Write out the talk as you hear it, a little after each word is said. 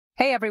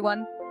Hey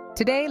everyone!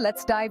 Today,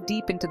 let's dive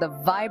deep into the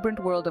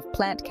vibrant world of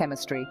plant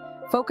chemistry,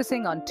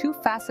 focusing on two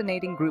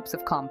fascinating groups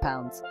of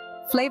compounds,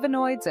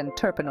 flavonoids and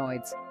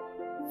terpenoids.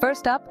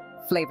 First up,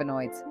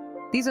 flavonoids.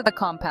 These are the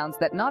compounds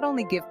that not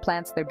only give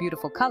plants their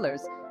beautiful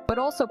colors, but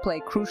also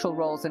play crucial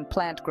roles in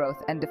plant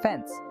growth and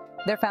defense.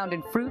 They're found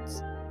in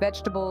fruits,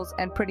 vegetables,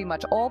 and pretty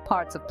much all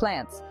parts of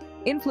plants,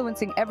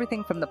 influencing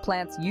everything from the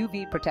plant's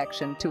UV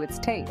protection to its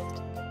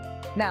taste.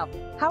 Now,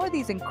 how are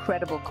these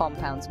incredible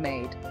compounds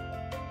made?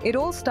 It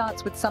all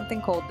starts with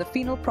something called the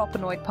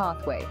phenylpropanoid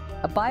pathway,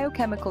 a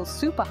biochemical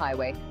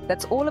superhighway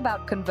that's all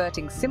about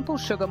converting simple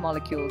sugar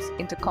molecules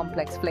into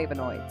complex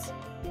flavonoids.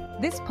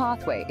 This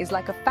pathway is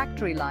like a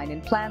factory line in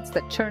plants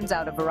that churns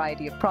out a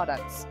variety of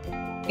products,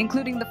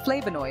 including the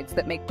flavonoids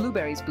that make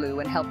blueberries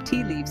blue and help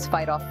tea leaves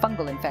fight off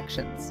fungal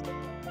infections.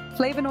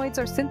 Flavonoids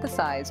are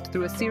synthesized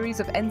through a series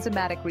of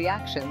enzymatic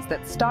reactions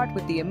that start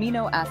with the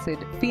amino acid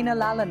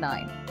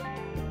phenylalanine.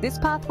 This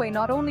pathway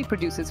not only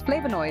produces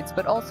flavonoids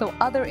but also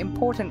other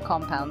important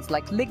compounds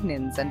like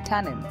lignins and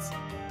tannins,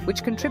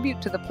 which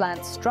contribute to the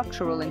plant's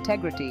structural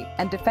integrity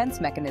and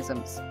defense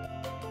mechanisms.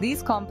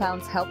 These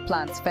compounds help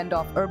plants fend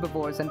off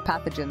herbivores and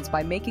pathogens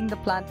by making the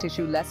plant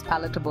tissue less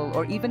palatable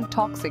or even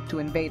toxic to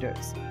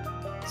invaders.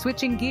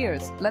 Switching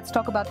gears, let's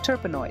talk about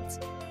terpenoids,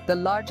 the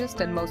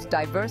largest and most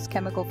diverse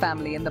chemical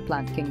family in the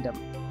plant kingdom.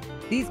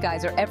 These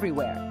guys are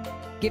everywhere,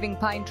 giving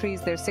pine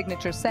trees their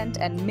signature scent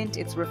and mint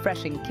its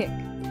refreshing kick.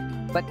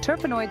 But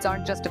terpenoids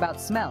aren't just about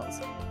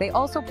smells. They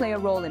also play a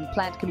role in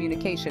plant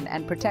communication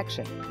and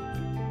protection.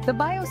 The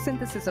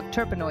biosynthesis of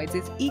terpenoids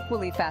is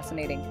equally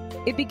fascinating.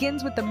 It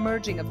begins with the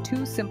merging of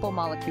two simple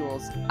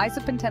molecules,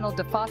 isopentenyl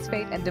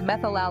diphosphate and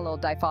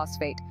dimethylallyl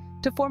diphosphate,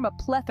 to form a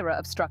plethora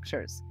of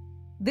structures.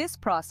 This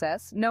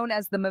process, known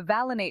as the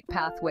mevalonate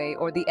pathway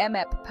or the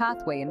MEP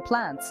pathway in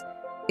plants,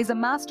 is a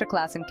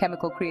masterclass in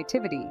chemical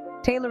creativity,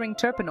 tailoring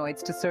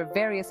terpenoids to serve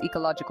various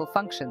ecological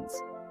functions.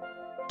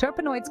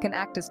 Terpenoids can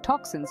act as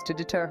toxins to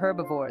deter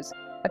herbivores,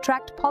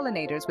 attract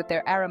pollinators with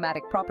their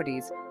aromatic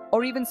properties,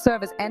 or even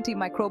serve as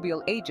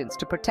antimicrobial agents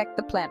to protect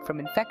the plant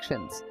from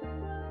infections.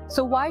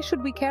 So why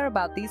should we care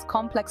about these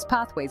complex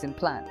pathways in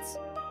plants?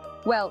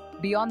 Well,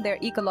 beyond their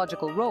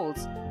ecological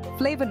roles,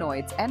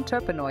 flavonoids and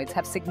terpenoids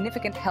have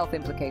significant health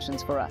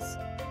implications for us.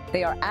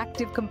 They are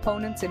active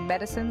components in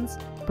medicines,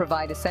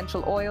 provide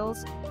essential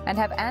oils, and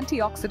have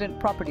antioxidant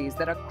properties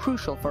that are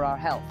crucial for our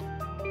health.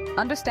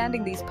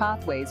 Understanding these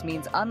pathways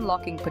means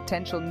unlocking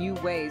potential new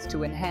ways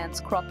to enhance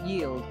crop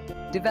yield,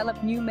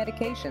 develop new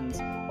medications,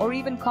 or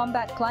even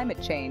combat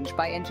climate change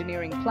by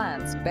engineering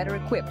plants better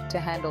equipped to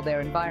handle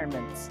their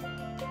environments.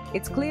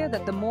 It's clear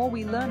that the more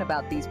we learn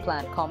about these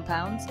plant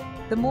compounds,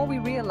 the more we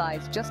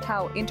realize just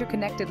how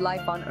interconnected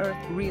life on Earth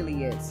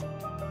really is.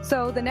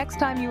 So, the next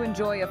time you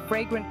enjoy a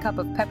fragrant cup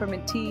of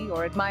peppermint tea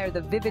or admire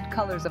the vivid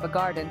colors of a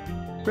garden,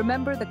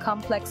 remember the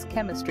complex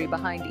chemistry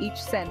behind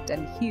each scent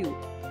and hue.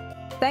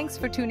 Thanks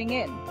for tuning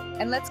in,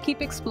 and let's keep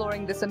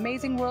exploring this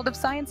amazing world of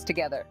science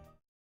together.